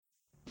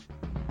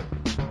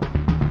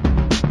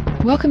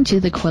Welcome to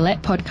the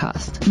Quillette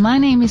podcast. My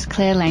name is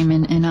Claire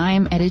Lehman and I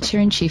am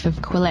Editor-in-Chief of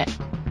Quillette.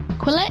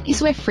 Quillette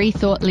is where free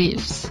thought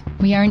lives.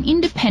 We are an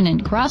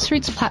independent,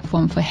 grassroots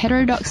platform for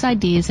heterodox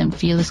ideas and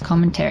fearless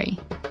commentary.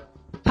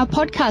 Our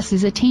podcast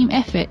is a team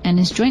effort and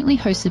is jointly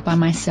hosted by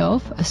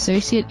myself,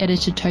 Associate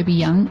Editor Toby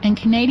Young, and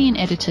Canadian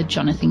Editor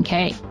Jonathan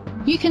Kay.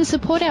 You can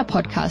support our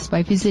podcast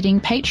by visiting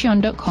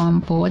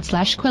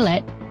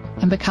patreon.com/Quillette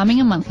and becoming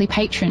a monthly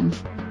patron.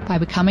 By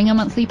becoming a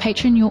monthly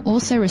patron, you'll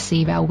also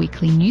receive our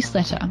weekly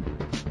newsletter.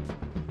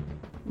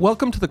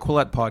 Welcome to the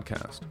Quillette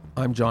podcast.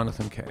 I'm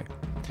Jonathan Kay,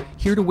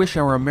 here to wish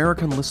our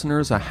American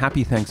listeners a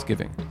happy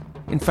Thanksgiving.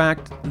 In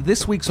fact,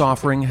 this week's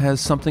offering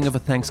has something of a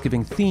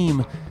Thanksgiving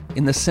theme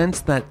in the sense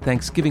that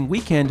Thanksgiving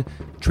weekend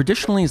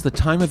traditionally is the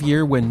time of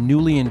year when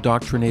newly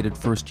indoctrinated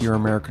first-year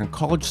American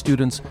college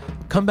students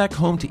come back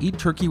home to eat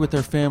turkey with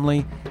their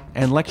family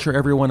and lecture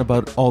everyone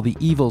about all the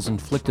evils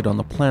inflicted on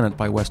the planet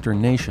by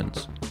Western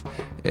nations.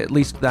 At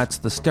least that's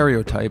the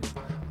stereotype.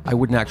 I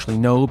wouldn't actually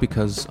know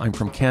because I'm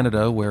from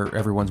Canada, where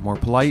everyone's more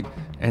polite,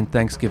 and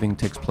Thanksgiving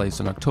takes place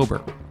in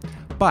October.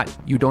 But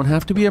you don't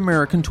have to be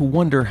American to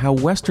wonder how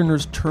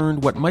Westerners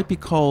turned what might be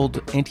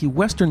called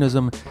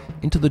anti-Westernism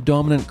into the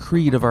dominant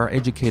creed of our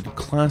educated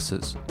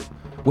classes.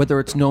 Whether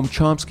it's Noam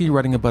Chomsky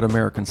writing about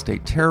American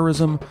state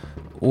terrorism,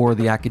 or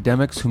the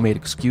academics who made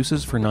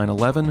excuses for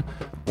 9/11,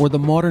 or the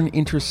modern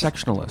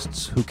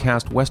intersectionalists who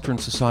cast Western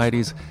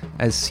societies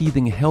as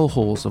seething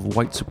hellholes of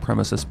white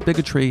supremacist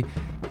bigotry,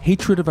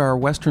 hatred of our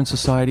Western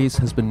societies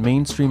has been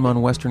mainstream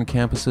on Western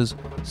campuses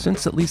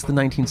since at least the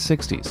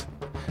 1960s.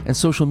 And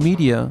social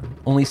media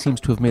only seems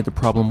to have made the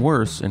problem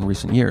worse in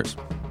recent years.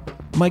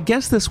 My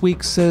guest this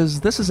week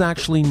says this is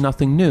actually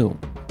nothing new.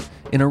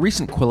 In a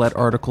recent Quillette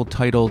article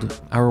titled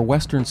Our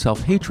Western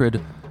Self-Hatred,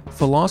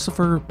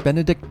 philosopher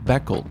Benedict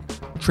Beckeld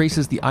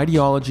traces the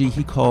ideology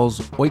he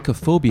calls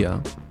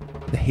oikophobia,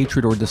 the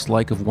hatred or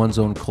dislike of one's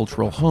own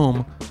cultural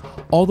home,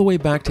 all the way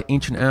back to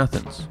ancient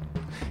Athens.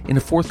 In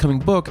a forthcoming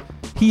book,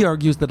 he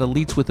argues that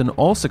elites within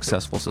all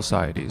successful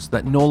societies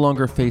that no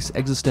longer face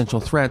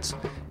existential threats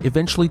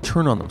eventually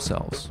turn on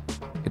themselves.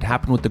 It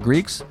happened with the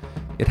Greeks,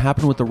 it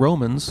happened with the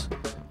Romans,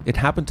 it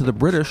happened to the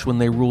British when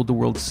they ruled the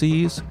world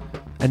seas,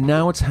 and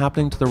now it's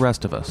happening to the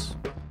rest of us.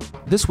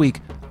 This week,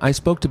 I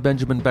spoke to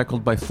Benjamin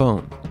Beckeld by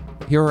phone.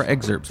 Here are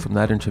excerpts from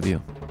that interview.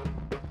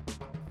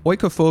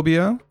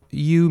 Oikophobia,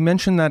 you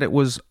mentioned that it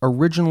was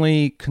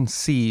originally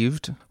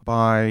conceived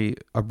by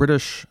a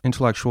British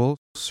intellectual,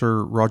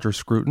 Sir Roger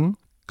Scruton.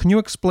 Can you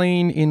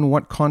explain in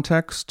what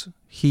context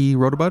he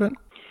wrote about it?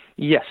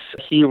 Yes,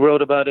 he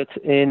wrote about it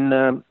in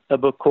a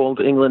book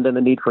called England and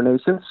the Need for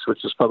Nations,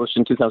 which was published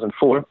in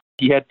 2004.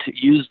 He had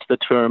used the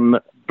term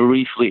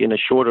briefly in a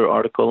shorter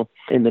article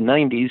in the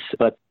 90s,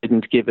 but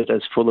didn't give it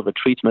as full of a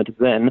treatment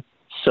then.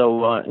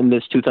 So in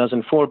this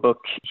 2004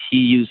 book, he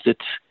used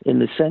it in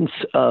the sense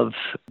of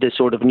this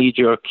sort of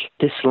knee-jerk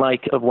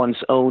dislike of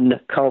one's own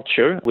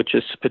culture, which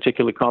is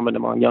particularly common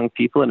among young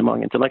people and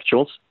among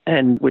intellectuals,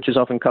 and which is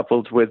often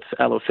coupled with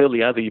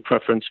allophilia, the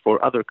preference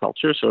for other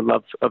cultures or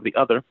love of the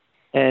other.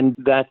 And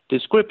that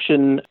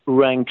description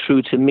rang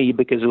true to me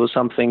because it was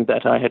something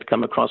that I had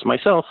come across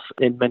myself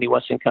in many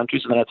Western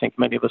countries, and that I think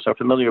many of us are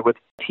familiar with.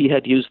 He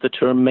had used the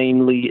term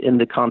mainly in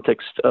the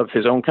context of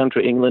his own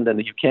country, England and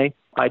the UK.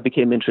 I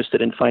became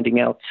interested in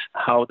finding out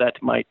how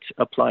that might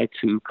apply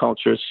to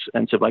cultures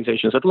and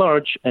civilizations at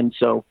large, and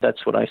so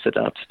that's what I set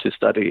out to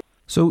study.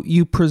 So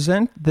you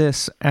present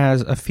this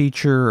as a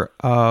feature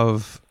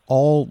of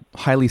all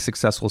highly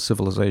successful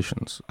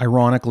civilizations.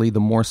 Ironically,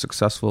 the more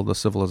successful the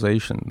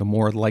civilization, the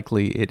more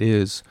likely it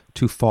is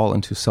to fall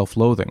into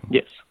self-loathing.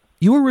 Yes.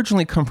 You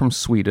originally come from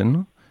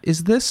Sweden.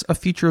 Is this a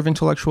feature of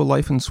intellectual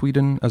life in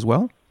Sweden as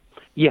well?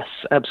 Yes,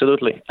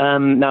 absolutely.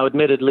 Now,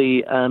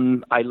 admittedly,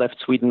 I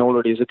left Sweden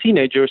already as a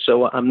teenager,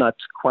 so I'm not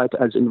quite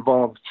as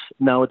involved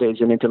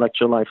nowadays in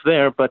intellectual life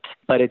there, but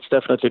it's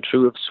definitely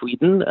true of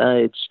Sweden.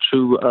 It's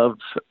true of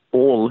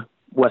all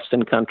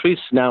Western countries.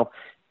 Now,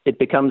 it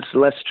becomes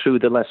less true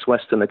the less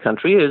Western the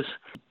country is,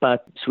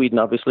 but Sweden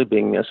obviously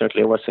being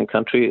certainly a Western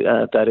country,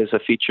 that is a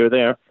feature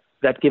there.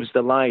 That gives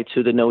the lie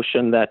to the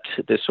notion that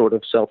this sort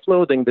of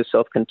self-loathing, this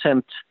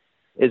self-contempt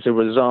is a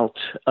result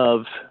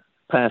of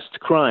past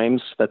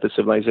crimes that the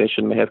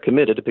civilization may have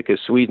committed,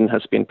 because Sweden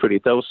has been pretty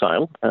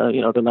docile.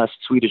 The last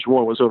Swedish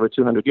war was over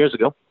 200 years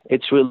ago.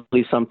 It's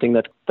really something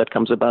that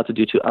comes about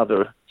due to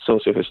other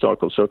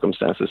socio-historical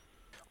circumstances.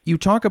 You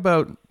talk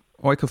about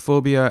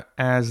oikophobia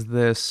as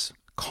this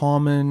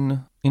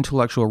common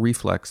intellectual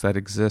reflex that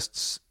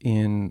exists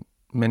in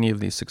many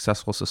of these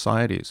successful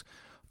societies.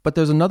 But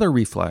there's another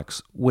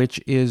reflex, which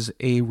is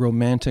a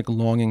romantic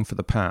longing for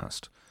the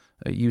past.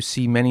 You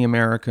see many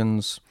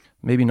Americans,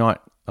 maybe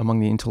not among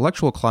the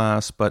intellectual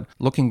class, but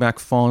looking back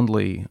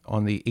fondly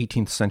on the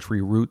 18th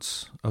century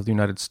roots of the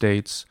United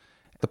States.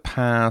 The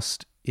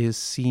past is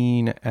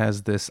seen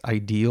as this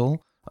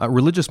ideal.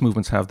 Religious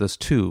movements have this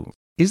too.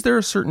 Is there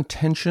a certain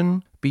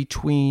tension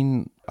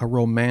between a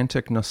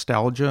romantic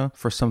nostalgia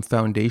for some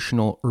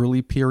foundational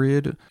early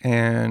period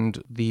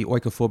and the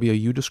oikophobia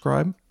you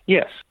describe?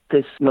 Yes,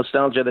 this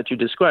nostalgia that you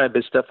describe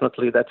is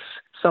that's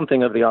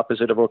something of the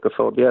opposite of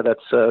oikophobia.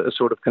 That's a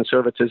sort of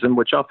conservatism,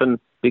 which often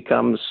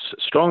becomes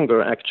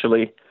stronger,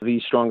 actually, the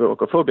stronger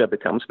oikophobia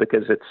becomes,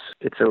 because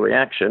it's a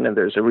reaction, and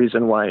there's a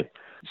reason why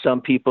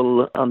some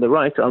people on the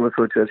right are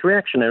referred to as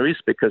reactionaries,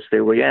 because they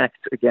react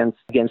against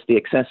the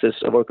excesses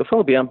of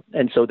oikophobia,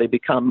 and so they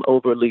become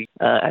overly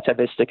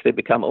atavistic, they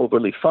become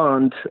overly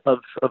fond of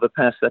a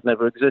past that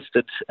never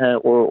existed,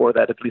 or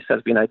that at least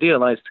has been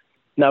idealized.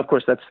 Now, of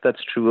course,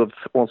 that's true of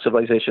all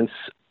civilizations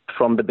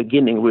from the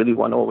beginning. Really,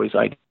 one always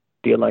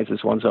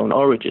idealizes one's own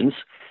origins,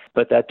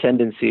 but that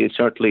tendency is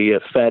certainly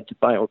fed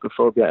by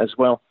oikophobia as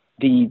well.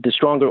 The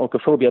stronger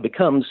oikophobia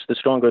becomes, the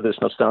stronger this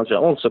nostalgia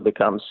also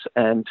becomes,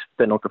 and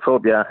then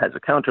oikophobia has a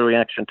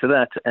counter-reaction to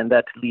that, and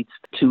that leads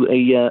to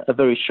a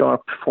very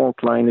sharp fault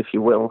line, if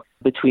you will,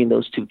 between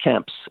those two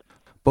camps.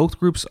 Both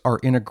groups are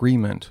in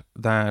agreement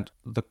that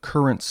the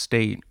current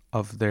state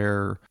of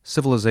their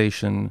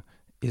civilization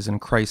is in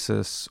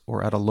crisis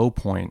or at a low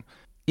point.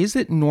 Is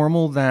it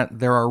normal that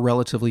there are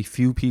relatively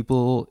few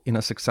people in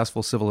a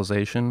successful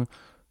civilization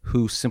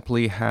who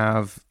simply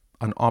have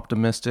an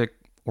optimistic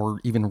or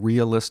even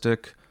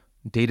realistic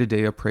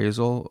day-to-day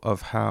appraisal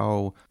of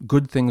how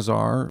good things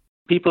are?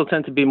 People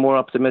tend to be more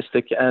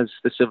optimistic as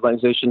the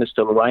civilization is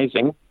still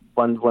rising.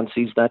 One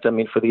sees that. I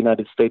mean, for the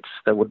United States,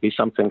 that would be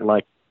something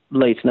like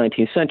late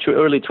 19th century,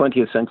 early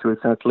 20th century,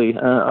 certainly,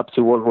 up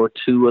to World War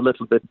II, a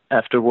little bit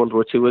after World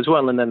War II as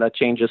well, and then that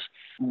changes.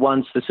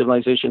 Once the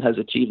civilization has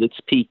achieved its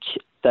peak,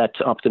 that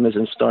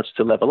optimism starts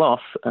to level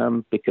off,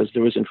 because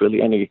there isn't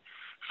really any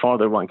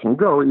farther one can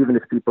go, even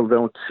if people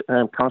don't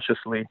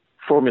consciously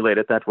formulate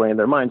it that way in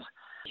their minds.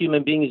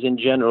 Human beings in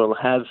general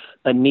have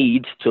a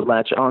need to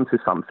latch on to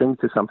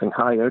something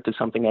higher, to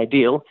something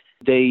ideal.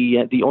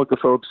 The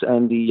oikophobes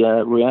and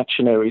the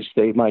reactionaries,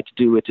 they might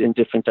do it in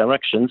different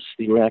directions.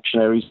 The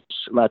reactionaries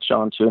latch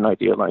on to an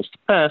idealized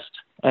past,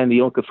 and the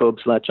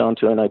oikophobes latch on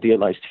to an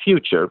idealized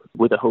future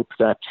with the hope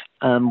that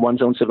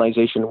one's own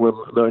civilization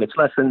will learn its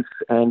lessons.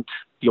 And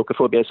the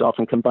oikophobia is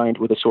often combined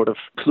with a sort of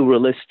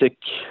pluralistic,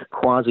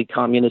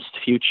 quasi-communist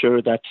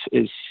future that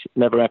is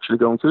never actually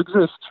going to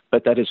exist,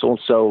 but that is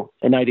also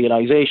an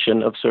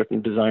idealization of certain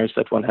desires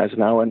that one has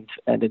now. And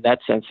in that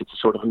sense, it's a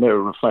sort of a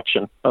mirror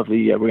reflection of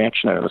the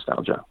reactionary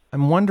nostalgia.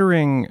 I'm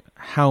wondering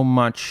how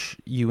much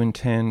you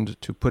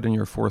intend to put in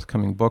your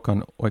forthcoming book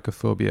on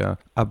oikophobia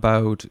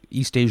about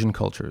East Asian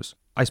cultures.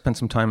 I spent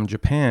some time in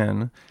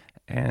Japan,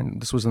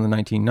 and this was in the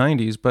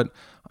 1990s, but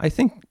I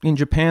think in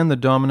Japan the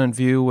dominant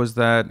view was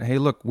that, hey,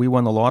 look, we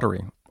won the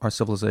lottery. Our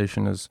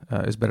civilization is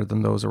better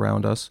than those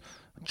around us.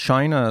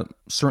 China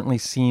certainly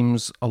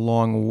seems a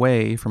long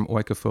way from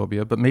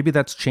oikophobia, but maybe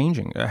that's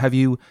changing. Have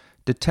you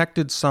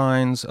detected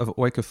signs of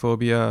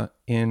oikophobia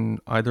in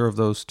either of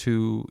those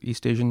two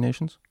East Asian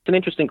nations? It's an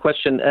interesting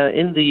question.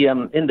 In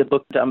the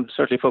book, I'm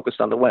certainly focused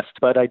on the West,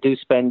 but I do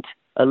spend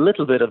a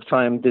little bit of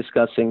time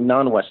discussing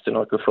non-Western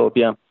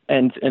oikophobia,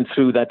 and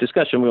through that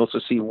discussion, we also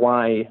see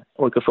why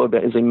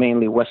oikophobia is a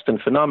mainly Western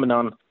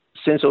phenomenon.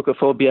 Since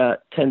oikophobia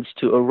tends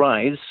to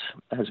arise,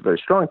 has a very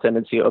strong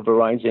tendency of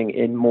arising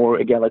in more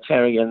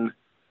egalitarian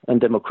and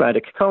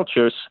democratic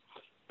cultures,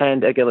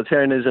 and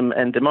egalitarianism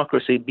and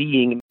democracy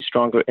being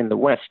stronger in the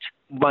West,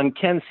 one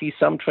can see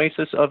some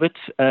traces of it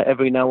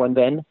every now and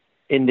then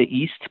in the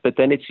East, but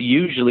then it's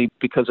usually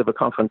because of a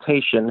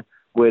confrontation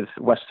with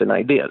Western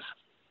ideas.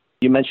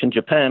 You mentioned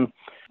Japan.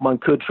 One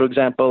could, for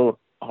example,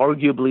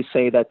 arguably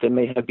say that there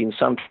may have been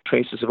some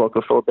traces of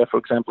oikophobia, for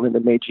example, in the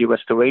Meiji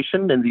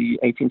Restoration in the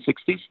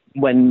 1860s,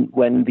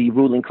 when the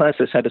ruling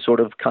classes had a sort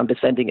of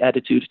condescending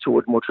attitude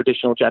toward more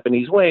traditional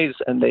Japanese ways,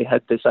 and they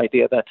had this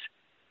idea that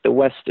the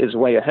West is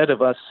way ahead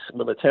of us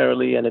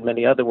militarily and in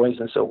many other ways,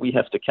 and so we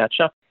have to catch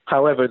up.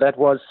 However,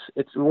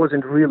 it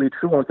wasn't really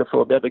true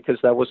oikophobia, because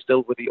that was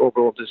still with the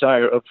overall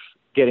desire of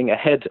getting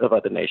ahead of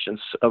other nations,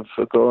 of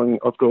growing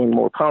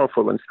more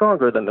powerful and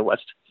stronger than the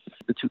West.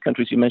 The two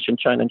countries you mentioned,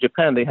 China and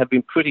Japan, they have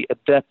been pretty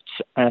adept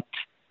at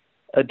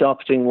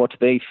adopting what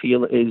they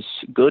feel is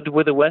good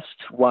with the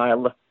West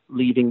while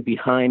leaving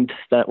behind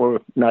that, or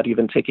not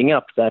even taking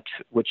up that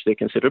which they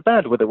consider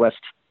bad with the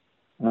West.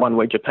 One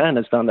way Japan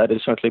has done that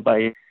is certainly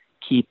by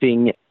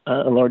keeping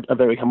a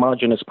very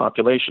homogeneous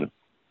population.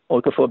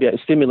 Oikophobia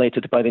is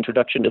stimulated by the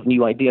introduction of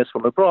new ideas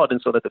from abroad,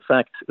 and so that the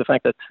fact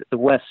that the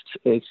West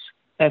is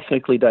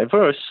ethnically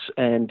diverse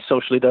and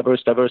socially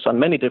diverse on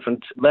many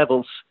different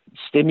levels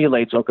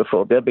stimulates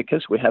oikophobia,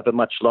 because we have a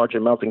much larger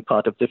melting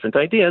pot of different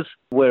ideas,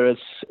 whereas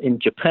in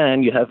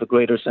Japan you have a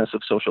greater sense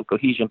of social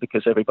cohesion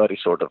because everybody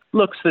sort of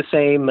looks the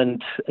same,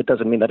 and it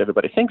doesn't mean that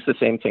everybody thinks the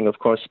same thing, of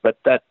course, but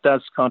that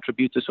does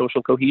contribute to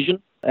social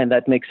cohesion, and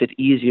that makes it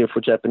easier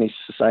for Japanese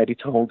society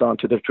to hold on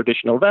to their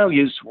traditional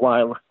values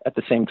while at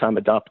the same time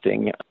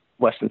adopting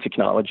Western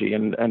technology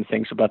and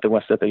things about the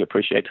West that they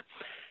appreciate.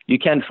 You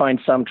can find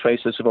some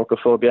traces of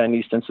oikophobia in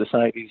Eastern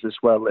societies as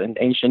well. In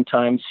ancient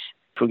times,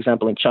 for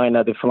example, in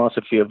China, the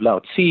philosophy of Lao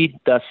Tzu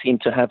does seem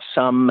to have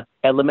some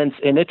elements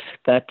in it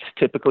that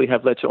typically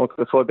have led to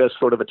oikophobia,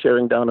 sort of a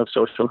tearing down of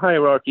social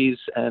hierarchies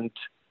and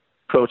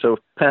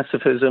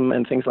proto-pacifism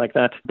and things like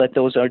that. But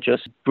those are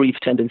just brief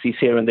tendencies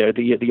here and there.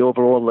 The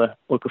overall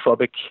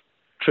oikophobic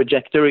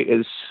trajectory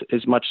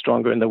is much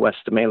stronger in the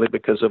West, mainly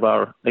because of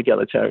our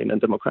egalitarian and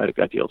democratic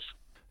ideals.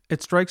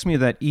 It strikes me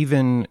that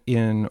even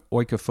in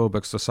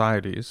oikophobic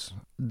societies,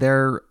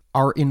 there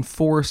are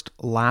enforced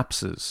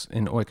lapses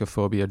in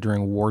oikophobia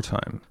during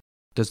wartime.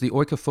 Does the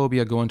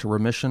oikophobia go into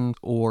remission,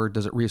 or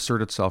does it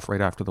reassert itself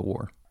right after the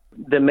war?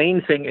 The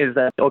main thing is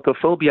that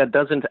oikophobia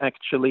doesn't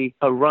actually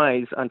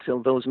arise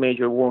until those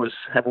major wars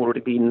have already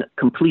been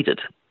completed.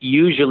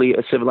 Usually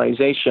a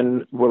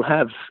civilization will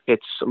have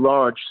its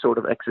large sort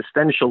of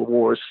existential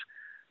wars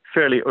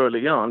fairly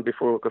early on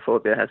before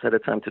oikophobia has had a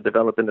time to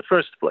develop in the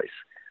first place.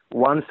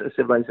 Once a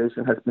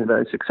civilization has been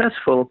very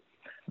successful,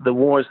 the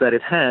wars that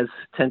it has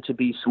tend to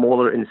be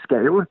smaller in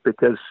scale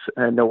because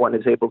no one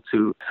is able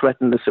to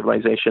threaten the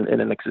civilization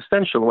in an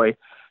existential way.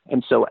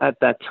 And so at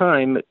that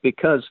time,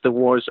 because the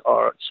wars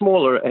are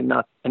smaller and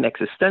not an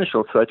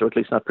existential threat, or at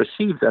least not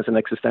perceived as an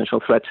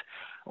existential threat,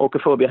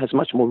 oikophobia has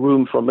much more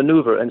room for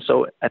maneuver. And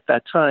so at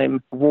that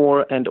time,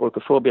 war and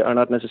oikophobia are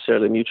not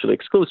necessarily mutually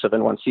exclusive.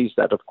 And one sees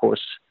that, of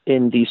course,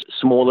 in these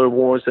smaller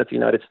wars that the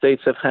United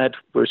States have had.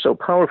 We're so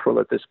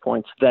powerful at this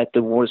point that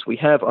the wars we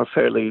have are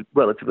fairly,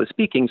 relatively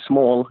speaking,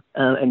 small.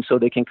 And so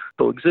they can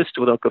coexist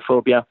with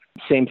oikophobia.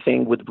 Same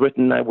thing with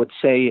Britain, I would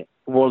say.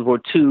 World War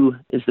II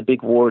is the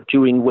big war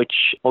during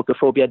which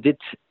oikophobia did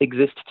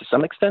exist to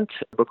some extent.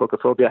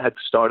 Oikophobia had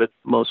started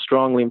most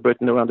strongly in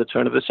Britain around the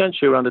turn of the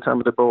century, around the time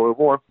of the Boer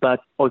War, but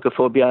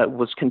oikophobia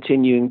was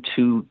continuing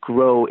to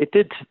grow. It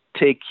did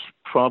take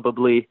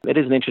probably, it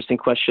is an interesting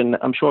question.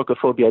 I'm sure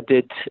oikophobia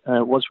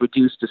was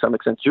reduced to some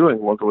extent during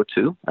World War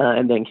II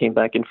and then came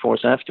back in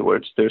force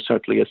afterwards. There's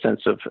certainly a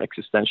sense of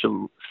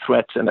existential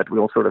threat and that we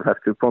all sort of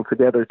have to pull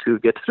together to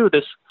get through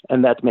this,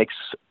 and that makes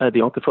the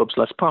oikophobes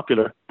less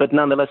popular. But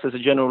nonetheless, as a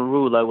general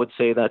rule, I would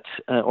say that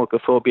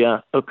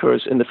oikophobia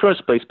occurs in the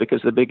first place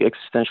because the big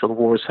existential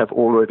wars have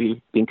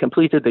already been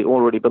completed. They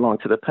already belong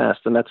to the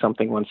past, and that's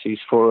something one sees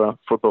for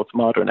both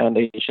modern and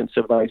ancient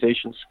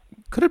civilizations.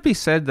 Could it be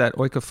said that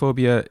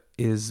oikophobia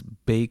is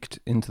baked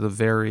into the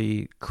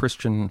very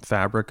Christian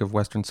fabric of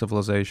Western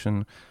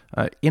civilization?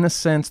 In a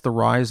sense, the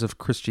rise of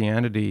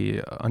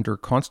Christianity under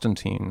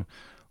Constantine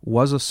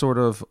was a sort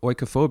of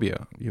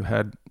oikophobia. You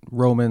had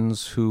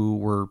Romans who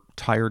were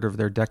tired of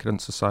their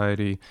decadent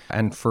society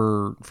and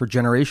for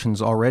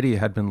generations already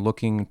had been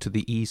looking to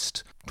the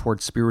East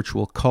towards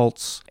spiritual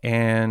cults,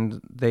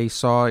 and they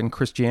saw in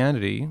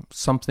Christianity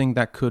something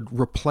that could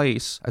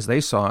replace, as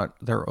they saw it,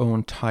 their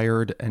own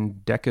tired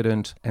and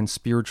decadent and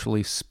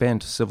spiritually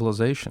spent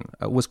civilization.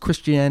 Was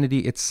Christianity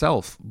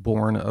itself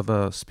born of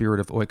a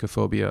spirit of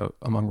oikophobia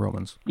among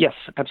Romans? Yes,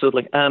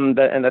 absolutely. And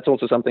that's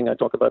also something I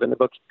talk about in the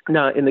book.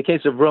 Now, in the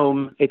case of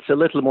Rome, it's a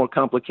little more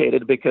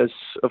complicated because,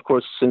 of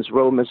course, since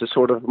Rome is a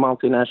sort of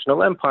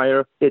multinational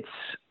empire, it's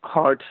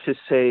hard to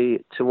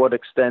say to what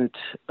extent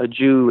a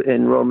Jew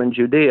in Roman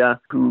Judea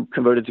who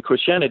converted to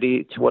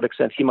Christianity, to what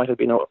extent he might have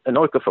been an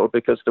oikophobe,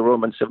 because the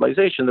Roman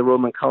civilization, the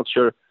Roman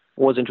culture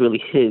wasn't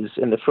really his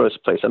in the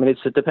first place. I mean,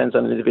 it depends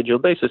on an individual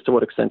basis to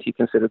what extent he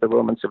considered the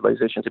Roman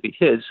civilization to be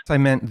his. I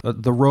meant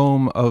the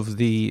Rome of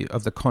the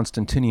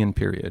Constantinian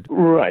period.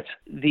 Right.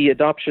 The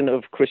adoption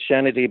of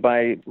Christianity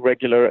by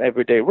regular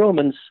everyday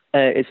Romans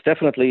is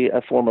definitely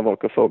a form of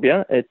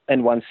oikophobia,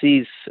 and one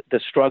sees the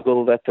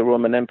struggle that the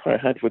Roman Empire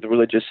had with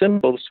religious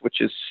symbols,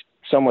 which is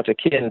somewhat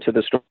akin to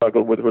the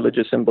struggle with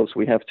religious symbols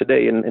we have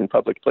today in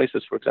public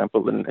places, for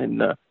example, in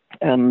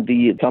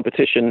the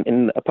competition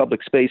in a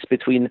public space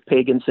between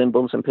pagan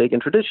symbols and pagan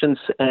traditions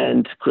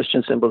and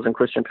Christian symbols and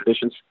Christian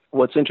traditions.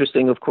 What's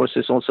interesting, of course,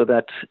 is also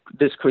that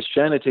this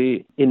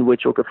Christianity in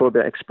which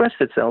oikophobia expressed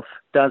itself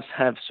does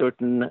have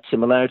certain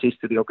similarities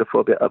to the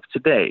oikophobia of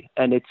today.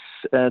 And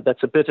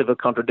that's a bit of a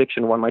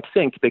contradiction, one might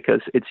think,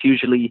 because it's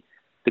usually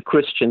the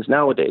Christians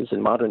nowadays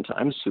in modern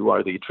times who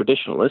are the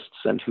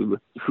traditionalists and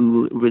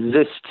who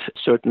resist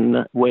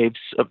certain waves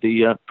of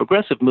the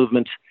progressive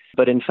movement.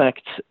 But in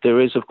fact, there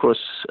is, of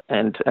course,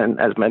 and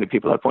as many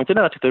people have pointed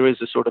out, there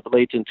is a sort of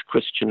latent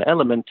Christian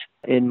element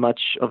in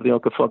much of the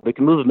oikophobic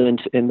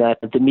movement, in that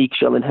the meek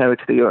shall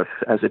inherit the earth,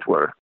 as it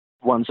were.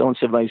 One's own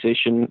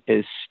civilization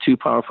is too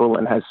powerful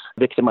and has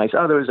victimized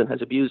others and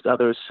has abused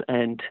others,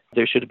 and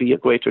there should be a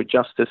greater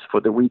justice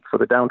for the weak, for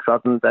the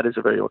downtrodden. That is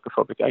a very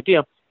oikophobic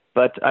idea.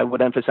 But I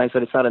would emphasize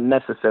that it's not a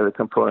necessary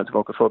component of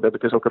oikophobia,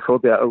 because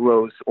oikophobia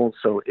arose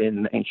also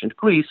in ancient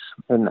Greece,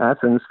 in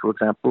Athens, for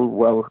example,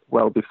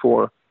 well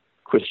before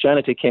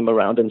Christianity came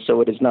around. And so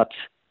it is not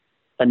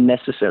a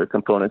necessary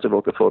component of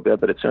oikophobia,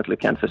 but it certainly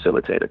can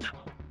facilitate it.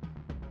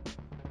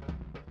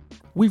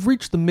 We've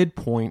reached the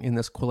midpoint in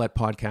this Quillette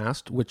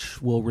podcast,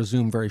 which will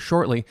resume very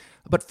shortly.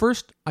 But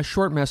first, a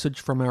short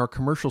message from our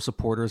commercial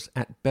supporters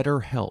at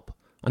BetterHelp,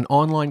 an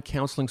online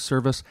counseling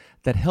service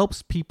that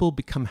helps people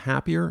become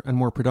happier and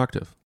more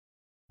productive.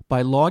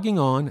 By logging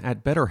on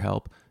at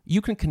BetterHelp,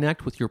 you can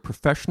connect with your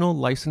professional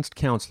licensed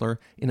counselor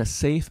in a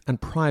safe and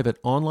private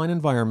online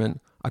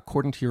environment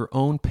according to your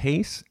own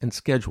pace and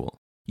schedule,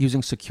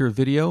 using secure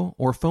video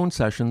or phone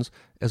sessions,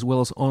 as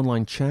well as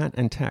online chat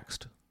and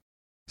text.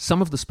 Some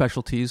of the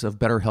specialties of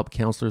BetterHelp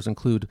counselors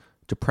include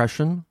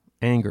depression,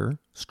 anger,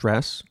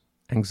 stress,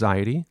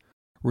 anxiety,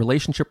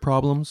 relationship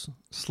problems,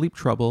 sleep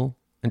trouble,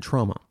 and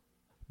trauma.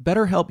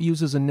 BetterHelp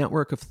uses a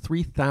network of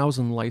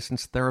 3,000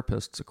 licensed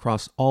therapists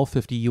across all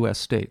 50 U.S.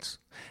 states,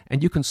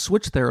 and you can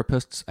switch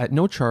therapists at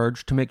no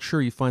charge to make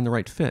sure you find the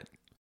right fit.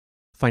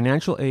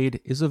 Financial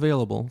aid is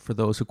available for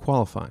those who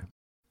qualify.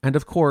 And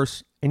of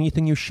course,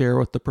 anything you share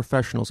with the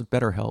professionals at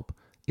BetterHelp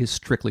is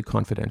strictly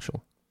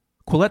confidential.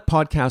 Quillette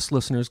podcast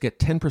listeners get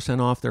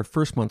 10% off their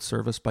first month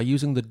service by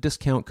using the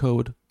discount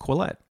code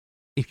Quillette.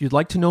 If you'd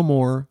like to know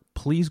more,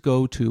 please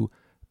go to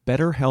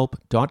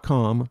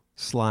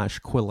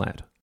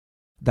betterhelp.com/Quillette.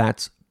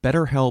 That's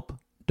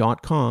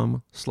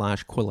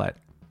betterhelp.com/Quillette.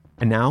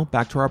 And now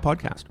back to our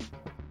podcast.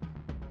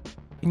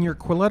 In your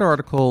Quillette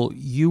article,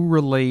 you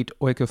relate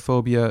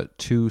oikophobia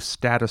to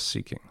status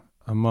seeking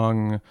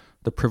among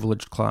the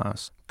privileged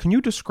class. Can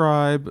you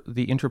describe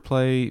the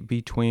interplay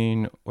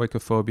between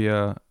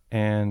oikophobia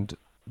and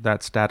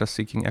that status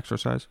seeking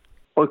exercise?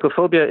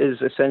 Oikophobia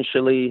is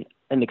essentially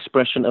an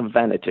expression of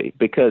vanity,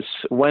 because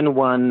when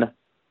one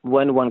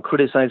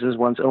criticizes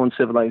one's own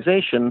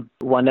civilization,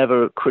 one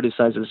never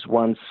criticizes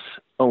one's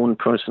own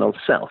personal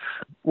self.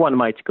 One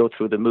might go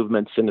through the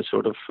movements in a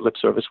sort of lip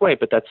service way,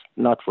 but that's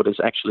not what is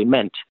actually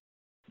meant.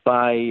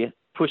 By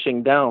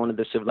pushing down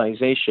the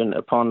civilization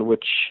upon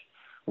which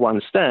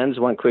one stands,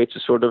 one creates a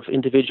sort of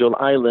individual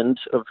island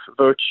of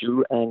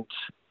virtue and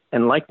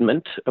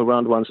enlightenment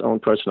around one's own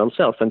personal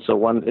self. And so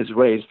one is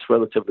raised,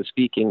 relatively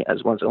speaking,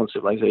 as one's own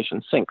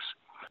civilization sinks.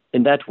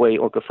 In that way,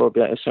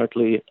 oikophobia is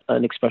certainly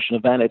an expression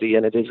of vanity,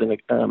 and it is a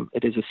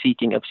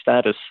seeking of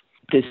status.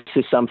 This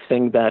is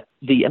something that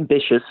the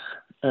ambitious,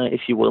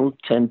 if you will,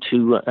 tend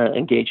to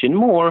engage in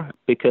more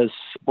because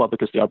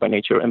they are by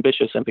nature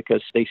ambitious and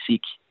because they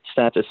seek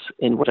status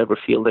in whatever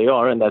field they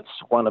are. And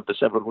that's one of the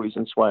several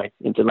reasons why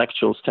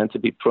intellectuals tend to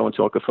be prone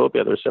to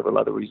oikophobia. There are several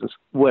other reasons.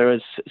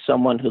 Whereas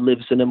someone who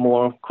lives in a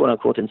more,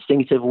 quote-unquote,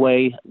 instinctive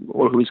way,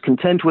 or who is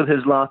content with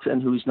his lot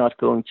and who's not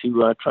going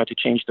to try to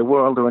change the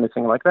world or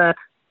anything like that,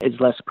 is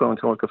less prone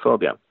to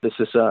oikophobia. This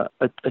is a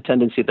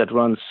tendency that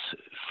runs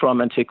from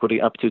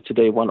antiquity up to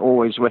today. One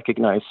always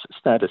recognizes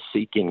status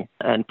seeking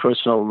and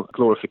personal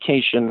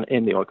glorification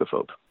in the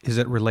oikophobe. Is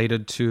it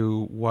related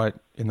to what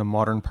in the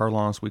modern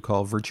parlance we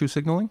call virtue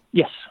signaling?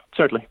 Yes,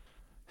 certainly.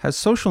 Has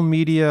social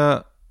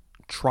media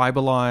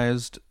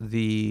tribalized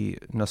the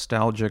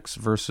nostalgics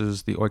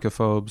versus the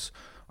oikophobes?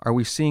 Are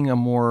we seeing a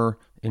more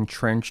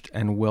entrenched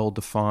and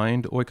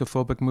well-defined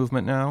oikophobic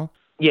movement now?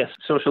 Yes,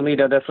 social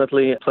media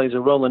definitely plays a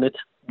role in it.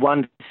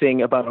 One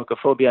thing about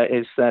oikophobia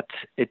is that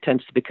it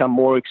tends to become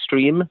more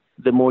extreme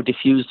the more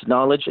diffused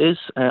knowledge is.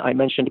 I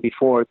mentioned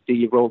before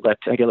the role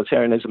that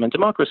egalitarianism and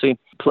democracy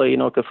play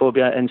in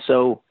oikophobia. And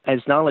so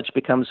as knowledge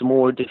becomes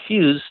more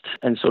diffused,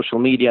 and social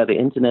media, the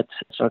internet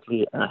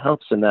certainly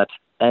helps in that,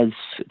 as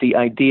the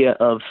idea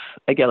of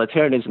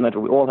egalitarianism, that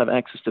we all have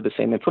access to the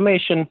same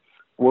information,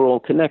 we're all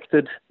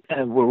connected,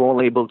 and we're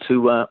all able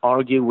to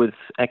argue with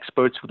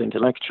experts, with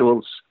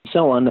intellectuals,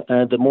 so on,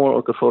 the more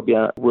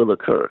oikophobia will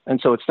occur. And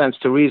so it stands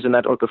to reason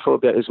that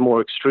oikophobia is more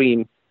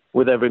extreme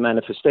with every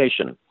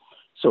manifestation.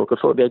 So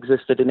oikophobia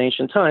existed in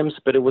ancient times,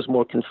 but it was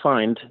more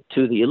confined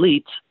to the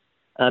elite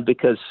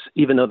because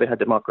even though they had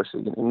democracy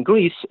in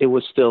Greece, it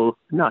was still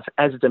not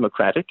as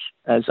democratic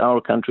as our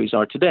countries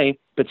are today.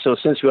 But so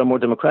since you are more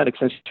democratic,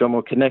 since you are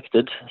more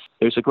connected,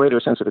 there's a greater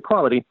sense of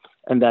equality,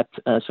 and that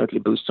certainly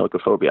boosts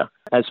oikophobia.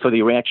 As for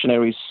the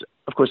reactionaries,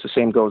 of course, the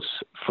same goes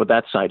for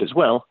that side as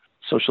well.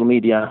 Social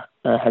media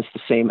has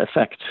the same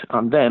effect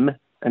on them,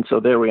 and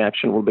so their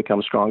reaction will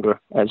become stronger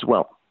as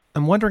well.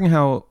 I'm wondering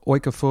how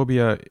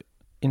oikophobia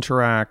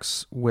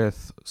interacts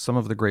with some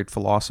of the great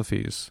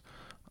philosophies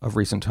of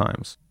recent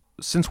times.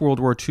 Since World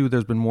War II,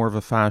 there's been more of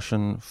a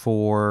fashion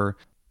for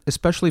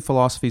especially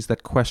philosophies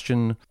that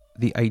question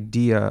the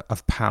idea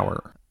of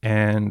power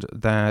and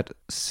that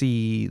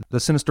see the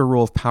sinister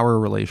role of power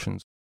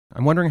relations.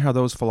 I'm wondering how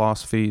those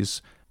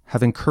philosophies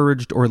have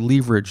encouraged or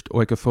leveraged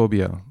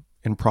oikophobia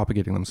in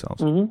propagating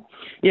themselves. Mm-hmm.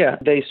 Yeah,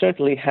 they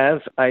certainly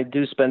have. I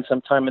do spend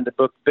some time in the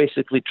book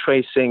basically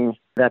tracing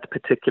that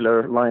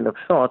particular line of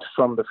thought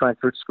from the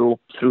Frankfurt School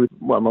through,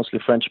 mostly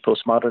French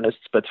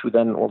postmodernists, but who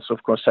then also,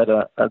 of course, had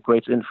a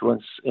great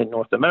influence in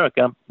North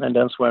America and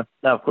elsewhere.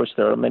 Now, of course,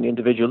 there are many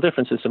individual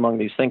differences among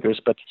these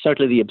thinkers, but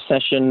certainly the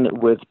obsession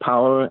with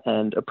power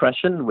and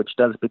oppression, which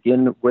does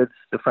begin with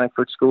the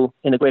Frankfurt School,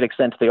 in a great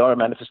extent, they are a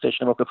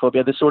manifestation of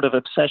oikophobia. This sort of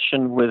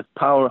obsession with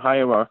power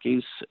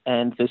hierarchies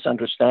and this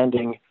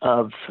understanding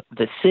of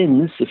the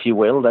sins, if you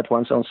will, that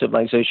one's own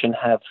civilization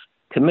have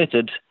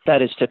committed,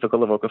 that is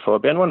typical of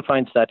oikophobia. And one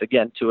finds that,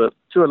 again, to a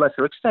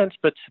lesser extent,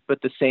 but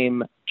the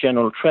same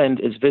general trend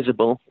is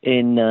visible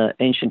in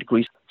ancient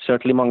Greece.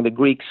 Certainly among the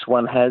Greeks,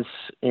 one has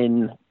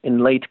in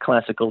late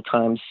classical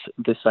times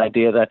this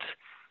idea that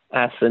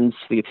Athens,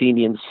 the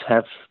Athenians,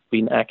 have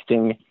been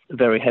acting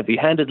very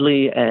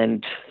heavy-handedly,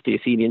 and the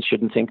Athenians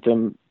shouldn't think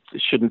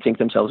shouldn't think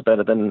themselves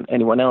better than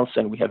anyone else,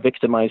 and we have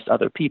victimized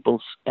other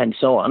peoples, and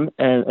so on.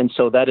 And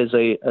so that is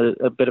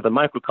a bit of a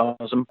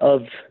microcosm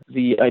of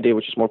the idea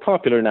which is more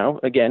popular now,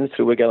 again,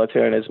 through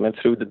egalitarianism and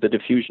through the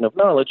diffusion of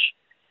knowledge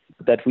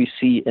that we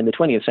see in the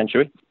 20th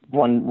century.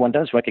 One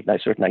does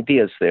recognize certain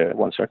ideas there,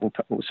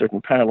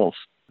 certain parallels.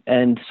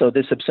 And so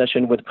this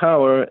obsession with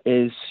power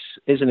is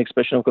an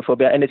expression of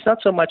oikophobia. And it's not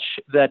so much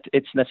that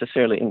it's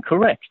necessarily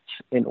incorrect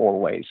in all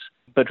ways,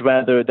 but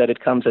rather that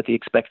it comes at the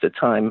expected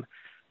time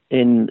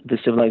in the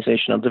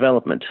civilizational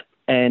development.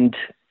 And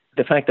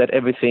the fact that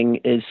everything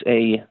is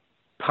a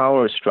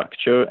power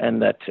structure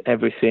and that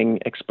everything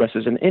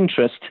expresses an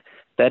interest,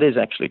 that is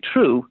actually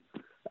true,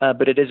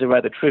 but it is a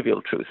rather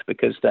trivial truth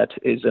because that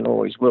is and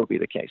always will be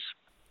the case.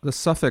 The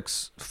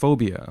suffix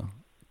phobia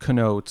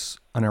connotes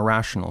an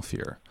irrational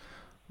fear.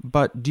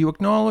 But do you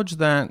acknowledge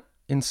that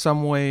in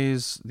some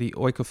ways the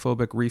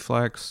oikophobic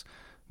reflex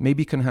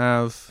maybe can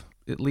have,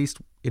 at least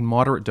in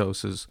moderate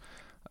doses,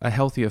 a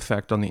healthy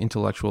effect on the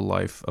intellectual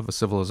life of a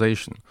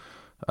civilization?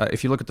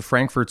 If you look at the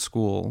Frankfurt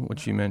School,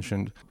 which you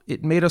mentioned,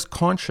 it made us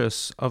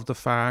conscious of the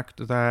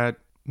fact that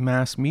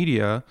mass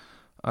media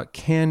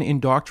can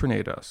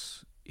indoctrinate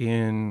us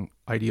in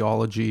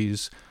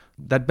ideologies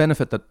that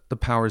benefit the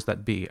powers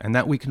that be, and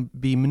that we can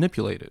be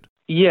manipulated.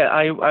 Yeah,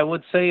 I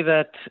would say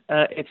that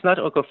it's not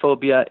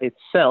oikophobia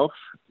itself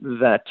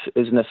that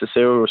is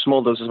necessary, or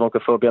small doses of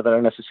oikophobia that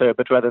are necessary,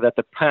 but rather that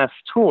the path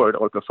toward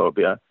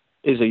oikophobia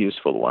is a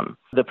useful one.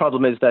 The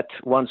problem is that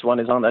once one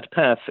is on that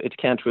path, it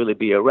can't really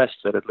be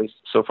arrested, at least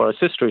so far as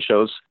history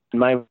shows. In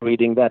my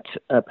reading, that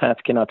path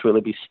cannot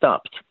really be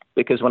stopped.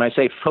 Because when I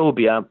say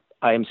phobia,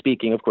 I am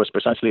speaking, of course,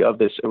 precisely of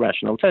this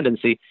irrational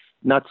tendency,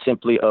 not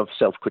simply of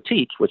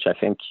self-critique, which I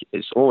think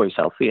is always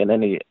healthy and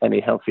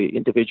any healthy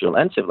individual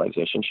and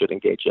civilization should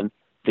engage in.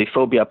 The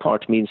phobia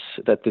part means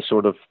that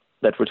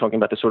that we're talking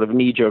about the sort of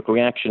knee-jerk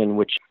reaction in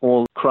which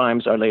all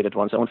crimes are laid at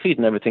one's own feet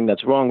and everything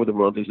that's wrong with the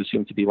world is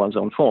assumed to be one's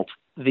own fault.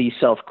 The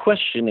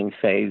self-questioning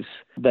phase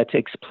that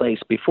takes place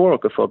before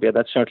oikophobia,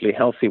 that's certainly a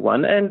healthy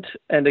one. And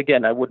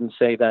again, I wouldn't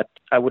say that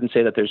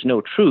there's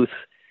no truth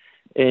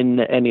in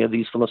any of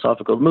these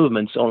philosophical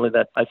movements, only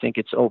that I think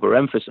it's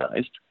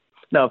overemphasized.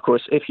 Now, of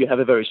course, if you have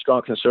a very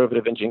strong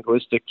conservative and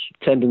jingoistic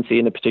tendency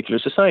in a particular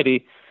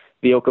society,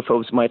 the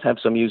oikophobes might have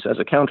some use as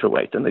a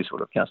counterweight, and they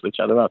sort of cancel each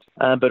other out.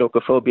 But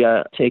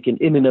oikophobia, taken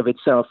in and of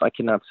itself, I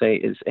cannot say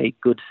is a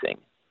good thing.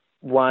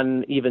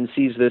 One even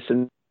sees this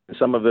in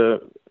some of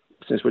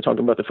since we're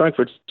talking about the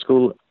Frankfurt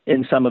School,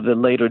 in some of the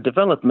later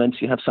developments,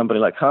 you have somebody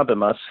like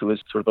Habermas, who is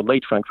sort of a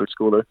late Frankfurt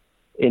schooler.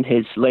 In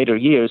his later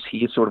years,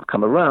 he has sort of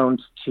come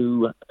around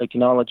to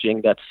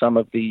acknowledging that some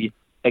of the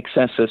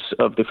excesses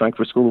of the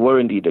Frankfurt School were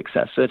indeed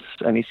excesses,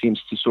 and he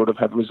seems to sort of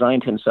have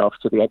resigned himself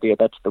to the idea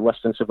that the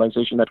Western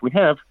civilization that we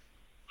have,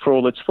 for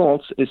all its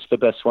faults, is the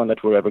best one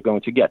that we're ever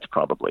going to get,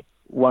 probably.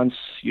 Once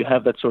you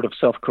have that sort of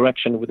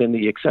self-correction within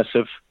the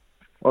excessive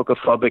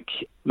oikophobic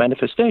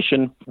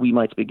manifestation, we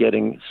might be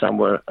getting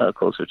somewhere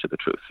closer to the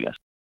truth, yes.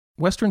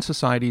 Western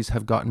societies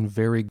have gotten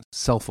very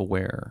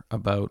self-aware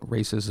about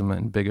racism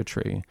and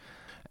bigotry,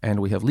 and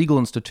we have legal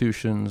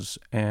institutions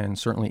and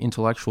certainly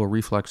intellectual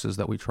reflexes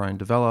that we try and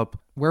develop,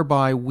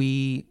 whereby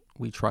we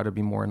try to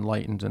be more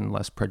enlightened and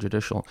less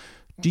prejudicial.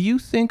 Do you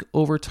think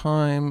over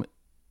time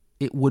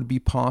it would be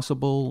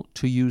possible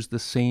to use the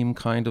same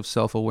kind of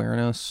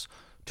self-awareness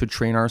to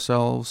train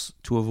ourselves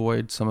to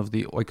avoid some of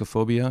the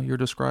oikophobia you're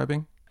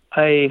describing?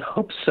 I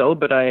hope so,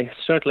 but I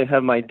certainly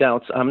have my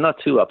doubts. I'm not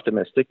too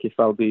optimistic, if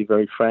I'll be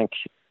very frank.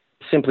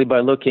 Simply by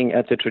looking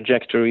at the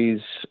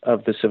trajectories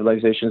of the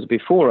civilizations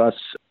before us,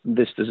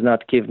 this does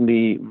not give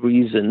me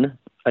reason,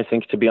 I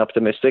think, to be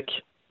optimistic.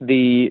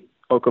 The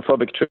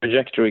oikophobic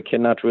trajectory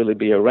cannot really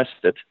be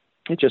arrested.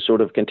 It just sort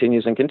of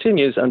continues and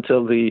continues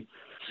until the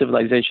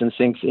civilization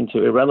sinks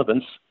into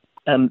irrelevance.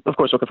 And of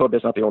course, oikophobia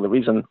is not the only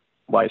reason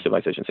why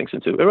civilization sinks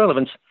into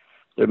irrelevance.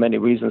 There are many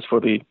reasons for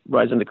the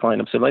rise and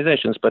decline of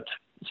civilizations, but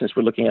since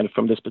we're looking at it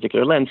from this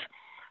particular lens,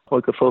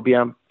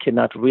 oikophobia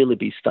cannot really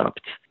be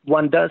stopped.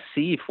 One does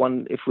see,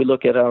 if we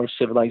look at our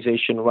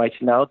civilization right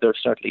now, there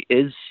certainly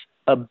is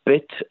a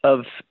bit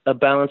of a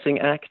balancing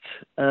act,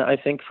 I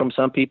think, from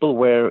some people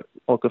where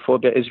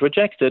oikophobia is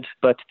rejected,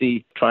 but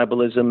the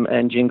tribalism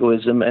and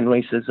jingoism and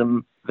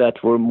racism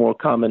that were more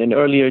common in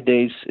earlier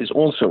days is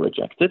also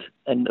rejected.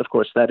 And of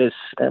course, that is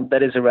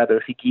a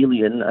rather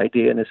Hegelian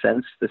idea in a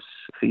sense, this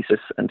thesis,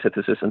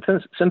 antithesis, and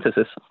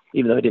synthesis,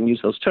 even though I didn't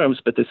use those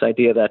terms, but this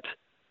idea that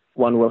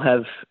one will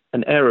have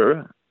an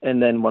error,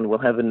 and then one will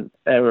have an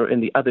error in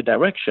the other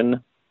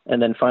direction,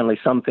 and then finally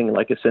something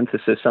like a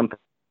synthesis, something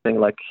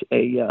like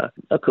a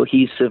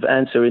cohesive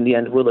answer in the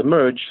end will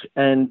emerge.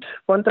 And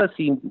one does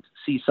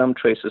see some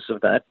traces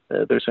of that.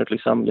 There's certainly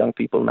some young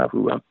people now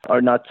who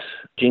are not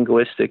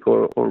jingoistic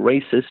or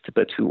racist,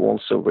 but who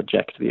also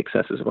reject the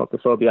excesses of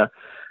oikophobia.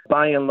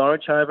 By and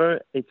large,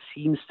 however, it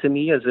seems to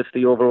me as if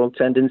the overall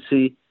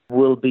tendency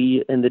will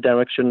be in the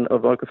direction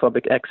of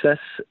oikophobic excess.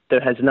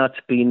 There has not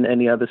been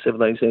any other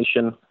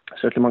civilization,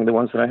 certainly among the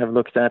ones that I have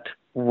looked at,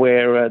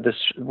 where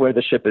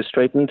the ship is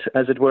straightened,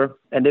 as it were.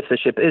 And if the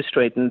ship is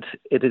straightened,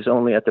 it is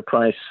only at the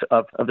price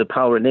of the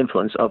power and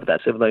influence of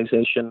that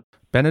civilization.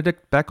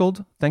 Benedict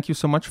Beckeld, thank you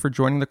so much for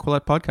joining the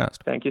Quillette podcast.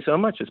 Thank you so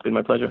much. It's been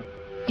my pleasure.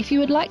 If you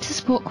would like to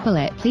support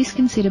Quillette, please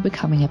consider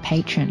becoming a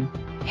patron.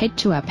 Head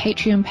to our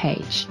Patreon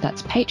page.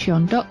 That's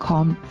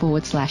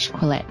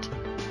patreon.com/Quillette.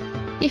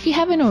 If you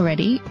haven't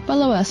already,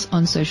 follow us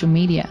on social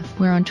media.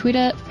 We're on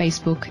Twitter,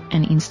 Facebook,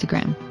 and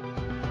Instagram.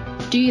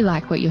 Do you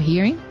like what you're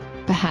hearing?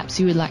 Perhaps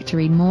you would like to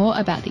read more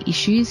about the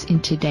issues in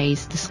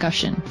today's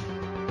discussion.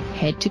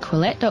 Head to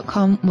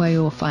Quillette.com where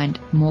you will find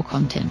more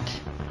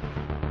content.